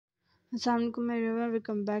Assalamualaikum everyone,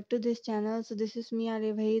 welcome back to this channel. So this is me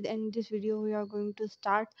Ali Wahid, and in this video we are going to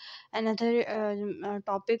start another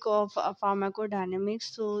topic of pharmacodynamics.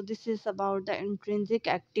 So this is about the intrinsic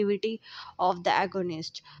activity of the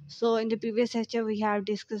agonist. So in the previous lecture we have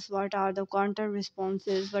discussed what are the counter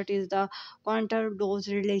responses, what is the counter dose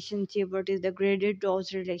relationship, what is the graded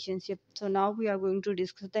dose relationship. So now we are going to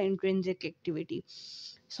discuss the intrinsic activity.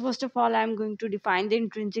 So first of all, I'm going to define the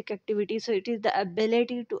intrinsic activity. So it is the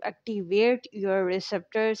ability to activate your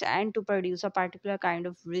receptors and to produce a particular kind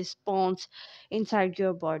of response inside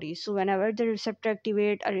your body. So whenever the receptor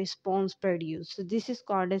activate, a response produced. So this is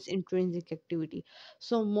called as intrinsic activity.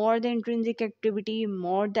 So more the intrinsic activity,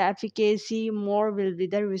 more the efficacy, more will be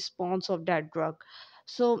the response of that drug.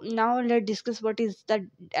 So now let's discuss what is the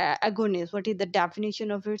agonist. What is the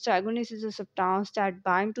definition of it? So agonist is a substance that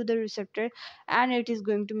bind to the receptor and it is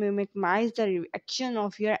going to minimize the reaction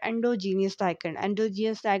of your endogenous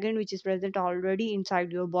ligand which is present already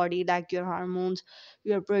inside your body, like your hormones,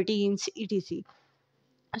 your proteins, etc.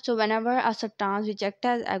 So whenever a substance which acts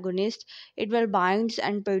as agonist, it will binds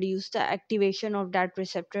and produce the activation of that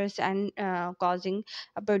receptors and causing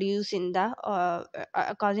a produce in the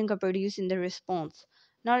response.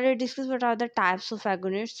 Now let's discuss what are the types of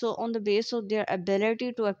agonists. So on the base of their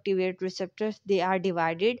ability to activate receptors, they are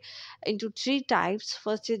divided into three types.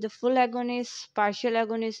 First is the full agonist, partial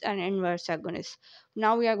agonist, and inverse agonist.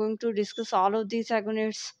 Now we are going to discuss all of these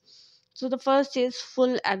agonists. So the first is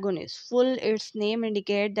full agonist. Full, its name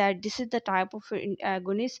indicate that this is the type of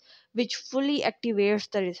agonist which fully activates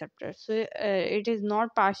the receptor. So it is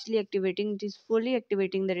not partially activating; it is fully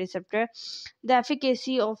activating the receptor. The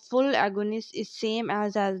efficacy of full agonist is same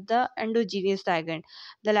as the endogenous ligand,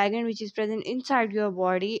 the ligand which is present inside your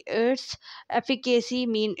body. Its efficacy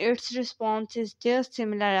mean its response is just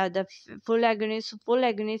similar as the full agonist. So full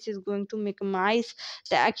agonist is going to minimize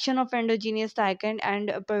the action of endogenous ligand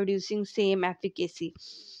and producing same efficacy.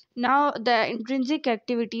 Now the intrinsic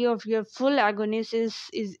activity of your full agonist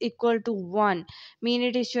is equal to 1, mean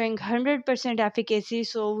it is showing 100% efficacy.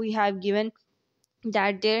 So we have given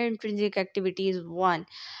that their intrinsic activity is 1.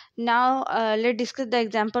 Now let's discuss the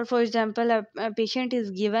example. For example, a patient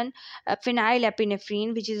is given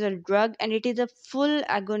phenylephrine, which is a drug, and it is a full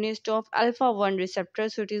agonist of alpha 1 receptor.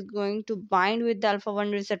 So it is going to bind with the alpha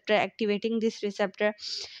 1 receptor, activating this receptor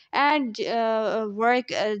and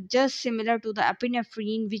work just similar to the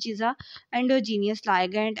epinephrine, which is a endogenous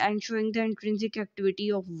ligand, and showing the intrinsic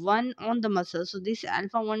activity of 1 on the muscle. So these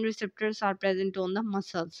alpha 1 receptors are present on the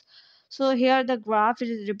muscles. So here the graph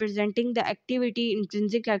is representing the activity,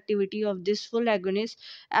 intrinsic activity of this full agonist.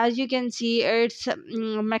 As you can see, its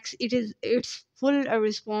full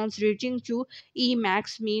response reaching to E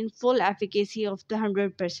max, mean full efficacy of the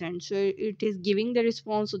 100%. So it is giving the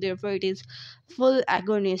response. So therefore, it is full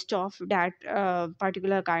agonist of that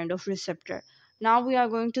particular kind of receptor. Now we are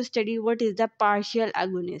going to study what is the partial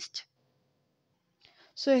agonist.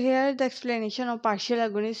 So here the explanation of partial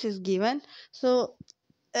agonist is given. So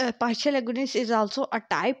partial agonist is also a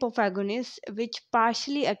type of agonist which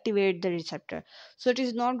partially activate the receptor. So it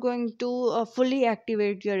is not going to fully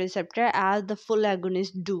activate your receptor as the full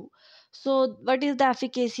agonist do. So what is the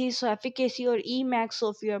efficacy? So efficacy or Emax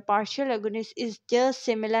of your partial agonist is just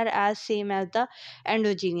similar as same as the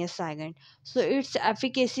endogenous ligand. So its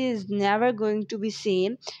efficacy is never going to be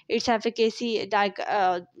same. Its efficacy, like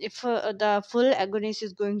if the full agonist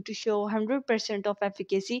is going to show 100% of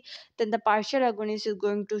efficacy, then the partial agonist is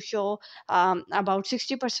going to show about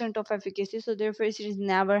 60% of efficacy. So therefore it is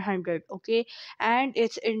never 100. Okay, and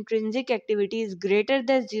its intrinsic activity is greater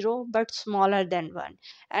than 0 but smaller than 1.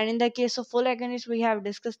 And in the case of full agonist, we have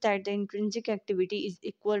discussed that the intrinsic activity is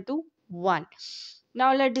equal to 1.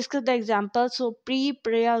 Now let's discuss the example. So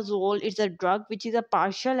preprazole is a drug which is a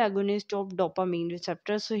partial agonist of dopamine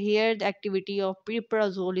receptor. So here the activity of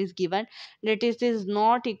preprazole is given, that is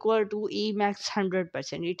not equal to E max 100%.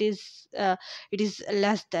 It is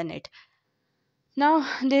less than it. Now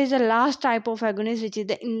there is a last type of agonist which is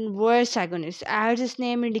the inverse agonist. As its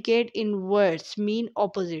name indicate, inverse mean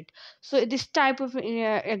opposite. So this type of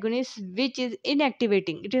agonist which is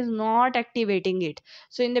inactivating, it is not activating it.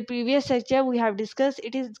 So in the previous lecture we have discussed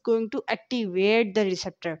it is going to activate the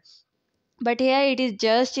receptor, but here it is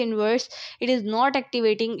just inverse. It is not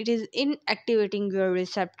activating, it is inactivating your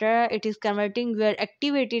receptor. It is converting your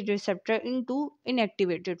activated receptor into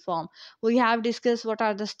inactivated form. We have discussed what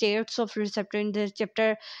are the states of receptor in this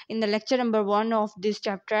chapter, in the lecture number 1 of this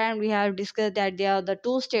chapter, and we have discussed that there are the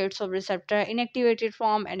two states of receptor: inactivated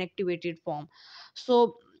form and activated form.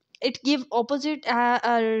 So it give opposite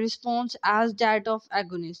response as that of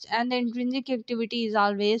agonist, and the intrinsic activity is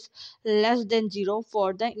always less than zero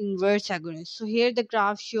for the inverse agonist. So here the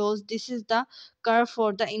graph shows this is the curve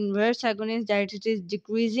for the inverse agonist, that it is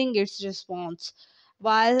decreasing its response,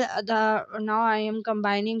 while the now I am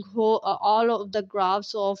combining all of the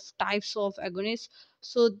graphs of types of agonists.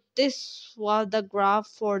 So this was the graph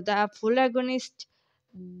for the full agonist,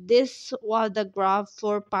 this was the graph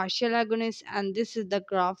for partial agonist, and this is the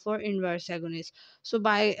graph for inverse agonist. So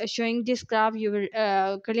by showing this graph, you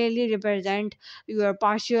will clearly represent your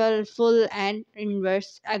partial, full, and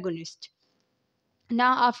inverse agonist.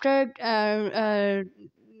 Now after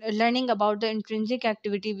learning about the intrinsic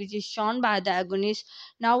activity which is shown by the agonist,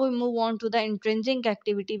 now we move on to the intrinsic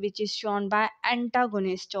activity which is shown by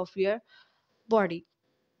antagonist of your body.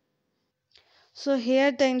 So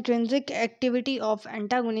here the intrinsic activity of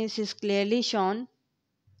antagonist is clearly shown.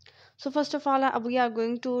 So first of all, we are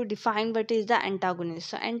going to define what is the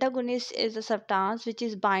antagonist. So antagonist is a substance which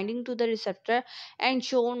is binding to the receptor and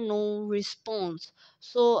show no response.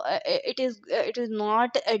 So it is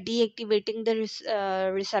not deactivating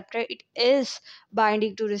the receptor. It is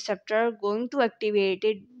binding to receptor, going to activate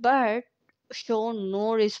it, but show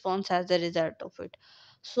no response as a result of it.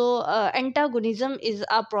 So antagonism is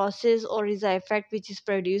a process or is a effect which is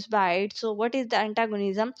produced by it. So what is the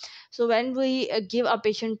antagonism? So when we give a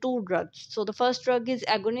patient two drugs, so the first drug is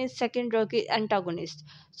agonist, second drug is antagonist.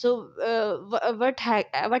 So what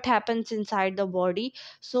happens inside the body?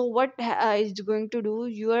 So what is going to do,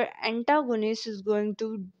 your antagonist is going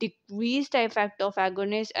to decrease the effect of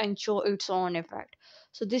agonist and show its own effect.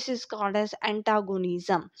 So this is called as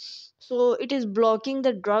antagonism. So it is blocking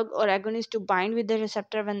the drug or agonist to bind with the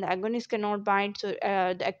receptor. When the agonist cannot bind, so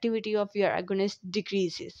the activity of your agonist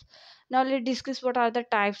decreases. Now let's discuss what are the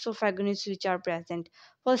types of agonists which are present.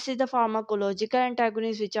 First is the pharmacological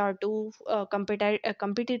antagonists, which are two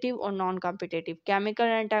competitive or non-competitive, chemical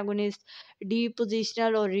antagonist,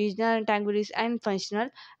 depositional or regional antagonist, and functional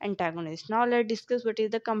antagonist. Now let's discuss what is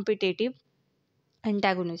the competitive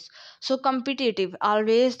antagonist. So competitive,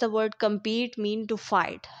 always the word compete mean to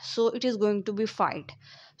fight, so it is going to be fight.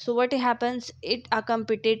 So what happens, it a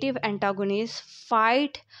competitive antagonist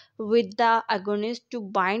fight with the agonist to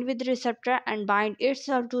bind with the receptor and bind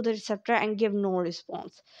itself to the receptor and give no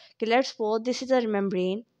response. Okay, let's suppose this is a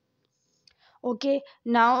membrane. Okay,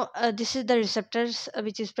 now this is the receptors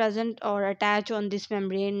which is present or attached on this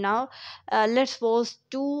membrane. Now let's suppose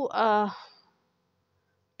two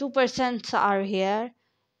persons are here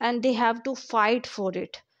and they have to fight for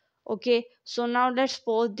it. Okay, so now let's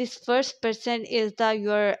suppose this first person is the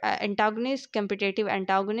your antagonist, competitive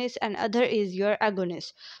antagonist, and other is your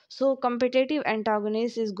agonist. So competitive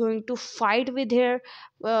antagonist is going to fight with her,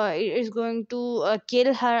 it is going to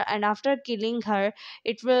kill her, and after killing her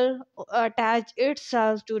it will attach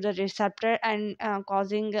itself to the receptor and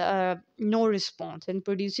causing no response and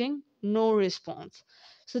producing no response.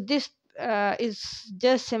 So this is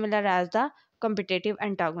just similar as the competitive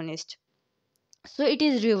antagonist. So it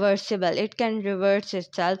is reversible, it can reverse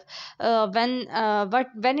itself when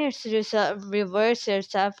it's reverse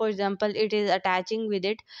itself. For example, it is attaching with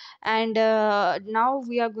it, and now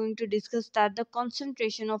we are going to discuss that the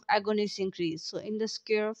concentration of agonist increase. So in the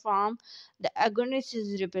square form, the agonist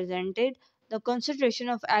is represented, the concentration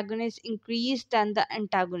of agonist increased than the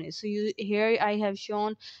antagonist. So you here I have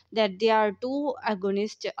shown that there are two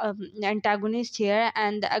agonist antagonists here,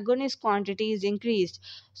 and the agonist quantity is increased.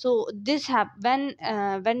 So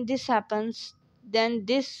when this happens, then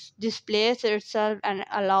this displays itself and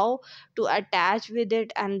allow to attach with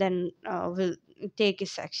it, and then will take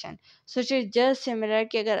its action. So it is just similar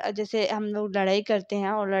कि अगर जैसे हम लोग लड़ाई करते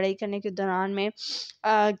हैं और लड़ाई करने के दौरान में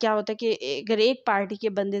क्या होता है कि अगर एक पार्टी के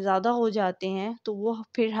बंदे ज़्यादा हो जाते हैं तो वो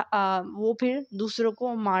फिर दूसरों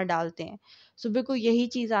को मार डालते हैं। सो बिल्कुल यही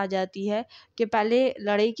चीज़ आ जाती है कि पहले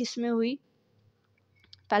लड़ाई किस में हुई,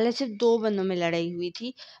 पहले सिर्फ दो बंदों में लड़ाई हुई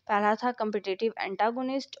थी। पहला था कम्पिटिटिव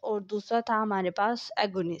एंटागोनिस्ट और दूसरा था हमारे पास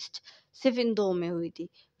एगोनिस्ट, सिर्फ इन दो में हुई थी।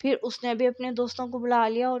 फिर उसने भी अपने दोस्तों को बुला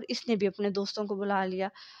लिया और इसने भी अपने दोस्तों को बुला लिया।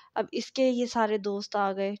 अब इसके ये सारे दोस्त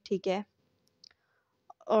आ गए, ठीक है,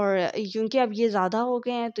 और क्योंकि अब ये ज़्यादा हो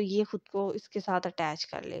गए हैं तो ये खुद को इसके साथ अटैच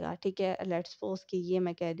कर लेगा, ठीक है। लेट्स सपोज कि ये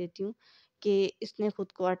मैं कह देती हूँ कि इसने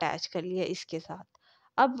खुद को अटैच कर लिया इसके साथ।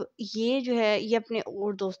 अब ये जो है ये अपने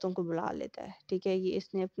और दोस्तों को बुला लेता है, ठीक है, ये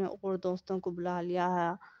इसने अपने और दोस्तों को बुला लिया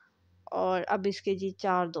है और अब इसके जी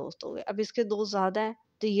 4 दोस्त हो गए। अब इसके दोस्त ज़्यादा हैं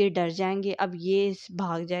तो ये डर जाएँगे, अब ये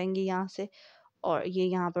भाग जाएँगे यहाँ से और ये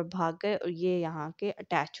यहाँ पर भाग गए और ये यहाँ के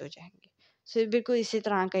अटैच हो जाएँगे। सो बिल्कुल इसी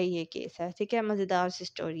तरह का ये केस है, ठीक है, मज़ेदार सी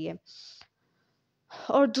स्टोरी है।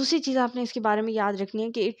 और दूसरी चीज़ आपने इसके बारे में याद रखनी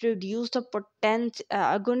है कि it reduce the potence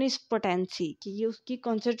agonist potency, कि ये उसकी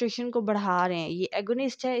कॉन्सेंट्रेशन को बढ़ा रहे हैं। ये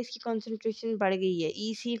एगोनिस्ट है, इसकी कॉन्सेंट्रेशन बढ़ गई है,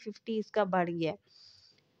 EC50 इसका बढ़ गया है।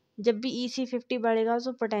 जब भी EC50 बढ़ेगा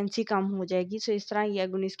तो पोटेंसी कम हो जाएगी। सो इस तरह ये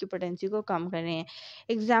एगोनिस्ट की पोटेंसी को कम कर रहे हैं।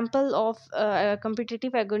 Example of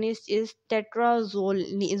competitive agonist is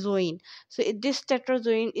tetrazoline. So this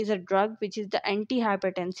tetrazoline is a drug which is the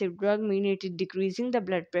antihypertensive drug, meaning it is decreasing the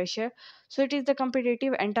blood pressure. So it is the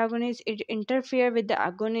competitive antagonist. It interfere with the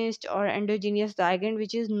agonist or endogenous ligand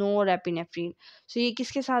which is norepinephrine. So ये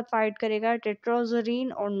किसके साथ fight करेगा?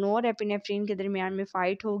 टेट्राजोलिन और norepinephrine के दरमियान में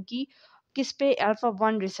fight होगी। किस पे? अल्फा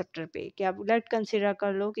 1 रिसेप्टर पे। कि आप लेट कंसिडर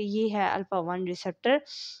कर लो कि ये है अल्फा 1 रिसेप्टर,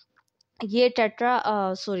 ये टेट्रा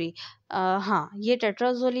सॉरी हाँ, ये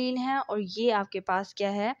टेट्राजोलिन है और ये आपके पास क्या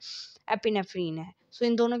है? एपिनेफ्रीन है। सो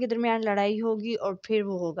इन दोनों के दरमियान लड़ाई होगी और फिर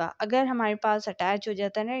वो होगा। अगर हमारे पास अटैच हो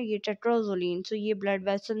जाता है ना ये टेट्राजोलिन, सो ये ब्लड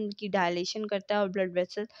वेसल की डायलेशन करता है और ब्लड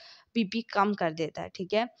वेसल बीपी कम कर देता है,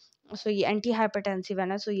 ठीक है। सो ये एंटी हाइपरटेंसिव है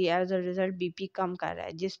ना, सो ये एज अ रिजल्ट बीपी कम कर रहा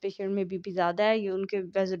है। जिस पेशेंट में बीपी ज़्यादा है ये उनके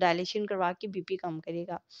वेसोडायलेशन करवा के बीपी कम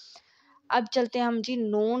करेगा। अब चलते हैं हम जी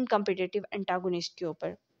नॉन कम्पिटिटिव एंटागोनिस्ट के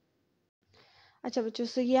ऊपर। अच्छा बच्चों,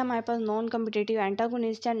 सो ये हमारे पास नॉन कम्पिटिटिव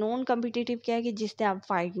एंटागोनिस्ट है। नॉन कम्पिटिटिव क्या है? कि जिससे आप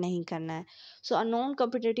फाइट नहीं करना है। सो a non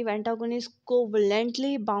competitive antagonist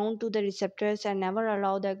covalently bound to the receptors and never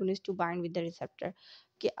allow the agonist to bind with the receptor.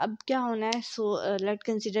 कि अब क्या होना है? सो लेट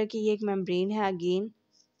कंसिडर कि ये एक मेम्ब्रेन है again,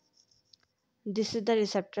 this is the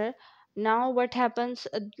receptor. Now what happens?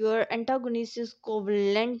 Your antagonist is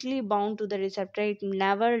covalently bound to the receptor. It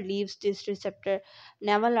never leaves this receptor,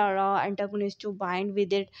 never allow antagonist to bind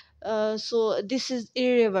with it. So this is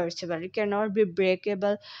irreversible. It cannot be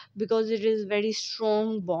breakable because it is very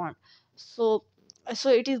strong bond. So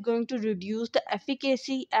it is going to reduce the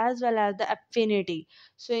efficacy as well as the affinity.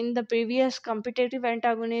 So in the previous competitive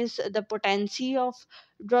antagonist, the potency of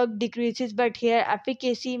drug decreases, but here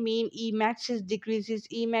efficacy mean Emax is decreases.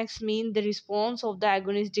 Emax mean the response of the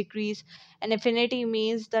agonist decrease, and affinity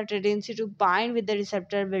means the tendency to bind with the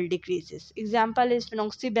receptor will decreases. Example is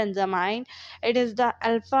phenoxybenzamine. It is the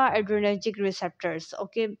alpha adrenergic receptors,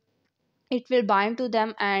 okay. It will bind to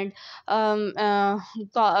them and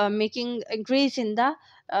making increase in the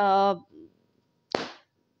uh,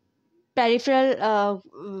 peripheral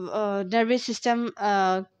nervous system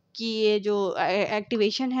की ये जो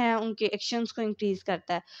activation है उनके actions को increase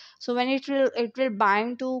करता है. So when it will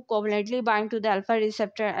bind to covalently bind to the alpha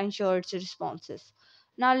receptor and show it's responses.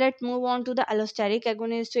 Now let's move on to the allosteric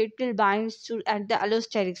agonist. So it will bind to at the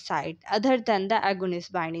allosteric site other than the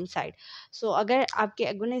agonist binding site. So अगर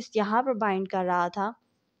आपके agonist यहाँ पर bind कर रहा था,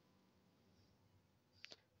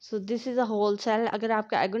 so this is a whole cell, अगर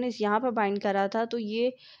आपका agonist यहाँ पर बाइंड कर रहा था तो ये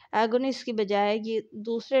एगोनिस्ट की बजाय ये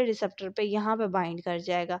दूसरे रिसेप्टर पे यहाँ पे बाइंड कर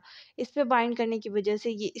जाएगा. इस पे बाइंड करने की वजह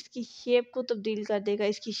से ये इसकी शेप को तब्दील कर देगा,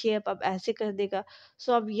 इसकी शेप अब ऐसे कर देगा.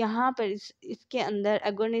 सो अब यहाँ पर इसके अंदर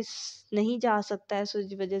एगोनिस्ट नहीं जा सकता है, सो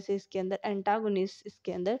इस वजह से इसके अंदर एंटागोनिस्ट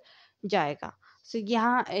इसके अंदर जाएगा. सो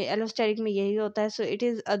यहाँ एलोस्टेरिक में यही होता है. So it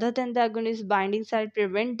is other than the agonist binding side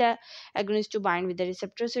prevent the agonist to bind with the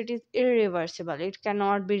receptor, so it is irreversible, it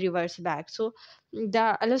cannot be reversed back. So the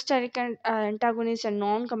allosteric and antagonist and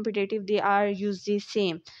non-competitive, they are used the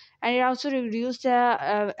same, and it also reduce the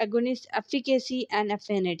agonist efficacy and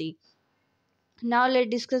affinity. Now let's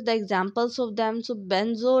discuss the examples of them. So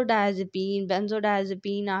benzodiazepine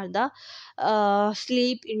are the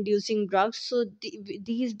sleep inducing drugs. So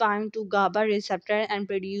these bind to GABA receptor and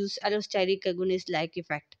produce allosteric agonist like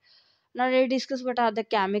effect. Now let's discuss what are the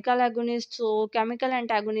chemical agonists. So chemical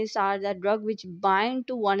antagonists are the drug which bind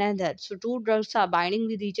to one another. So two drugs are binding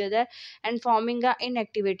with each other and forming a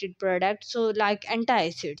inactivated product. So like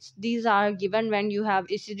antacids, these are given when you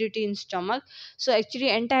have acidity in stomach. So actually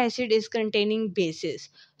antacid is containing bases.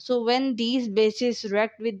 So when these bases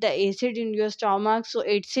react with the acid in your stomach, so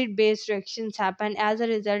acid base reactions happen. As a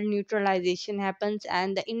result, neutralization happens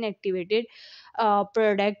and the inactivated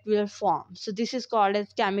product will form. So this is called as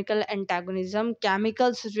chemical antagonism.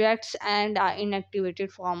 Chemicals reacts and are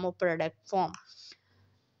inactivated form of product form.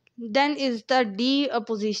 Then is the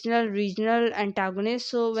depositional regional antagonist.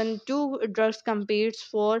 So when two drugs competes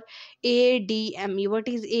for ADME, what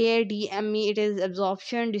is ADME? It is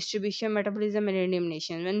absorption, distribution, metabolism, and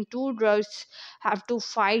elimination. When two drugs have to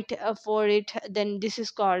fight for it, then this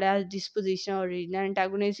is called as dispositional regional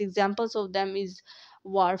antagonist. Examples of them is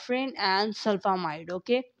warfarin and sulfamide.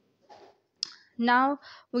 Okay. Now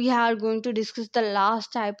we are going to discuss the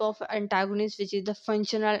last type of antagonist, which is the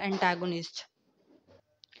functional antagonist.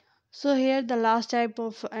 So here the last type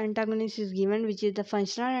of antagonist is given, which is the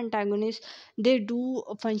functional antagonist. They do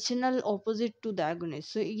a functional opposite to the agonist.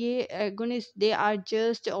 So ye agonist, they are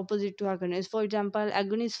just opposite to agonist. For example,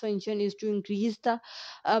 agonist function is to increase the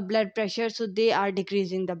blood pressure, so they are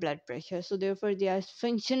decreasing the blood pressure. So therefore they are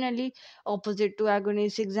functionally opposite to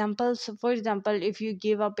agonist. Examples, for example, if you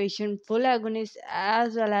give a patient full agonist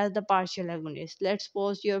as well as the partial agonist, let's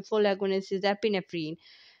suppose your full agonist is epinephrine,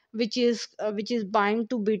 which is bind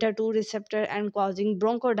to beta 2 receptor and causing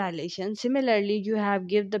bronchodilation. Similarly, you have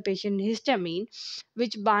give the patient histamine,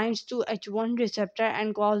 which binds to H1 receptor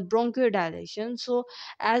and cause bronchodilation. So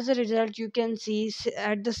as a result, you can see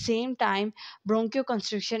at the same time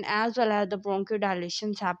bronchoconstriction as well as the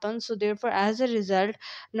bronchodilation happen. So therefore, as a result,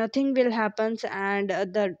 nothing will happen, and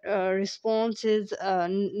the response is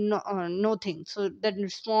nothing. So the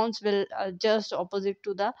response will just opposite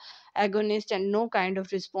to the agonist, and no kind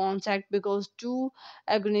of response act, because two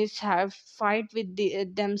agonists have fight with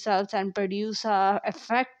themselves and produce a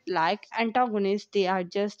effect like antagonists. They are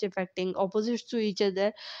just affecting opposites to each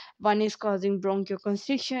other. One is causing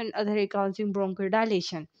bronchoconstriction, other is causing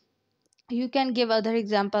bronchodilation. You can give other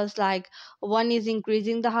examples like one is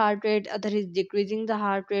increasing the heart rate, other is decreasing the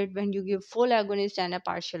heart rate when you give full agonist and a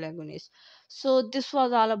partial agonist. So this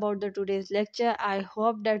was all about the today's lecture. I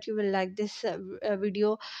hope that you will like this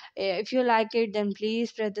video. If you like it, then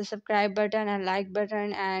please press the subscribe button and like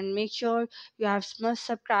button, and make sure you have must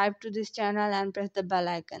subscribe to this channel and press the bell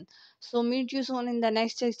icon. So meet you soon in the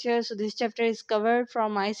next lecture. So this chapter is covered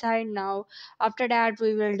from my side now. After that,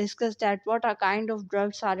 we will discuss that what are kind of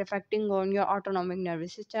drugs are affecting on your autonomic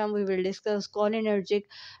nervous system. We will discuss cholinergic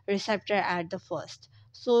receptor at the first.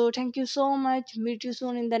 So thank you so much. Meet you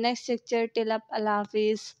soon in the next lecture. Till up, Allah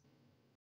Hafiz.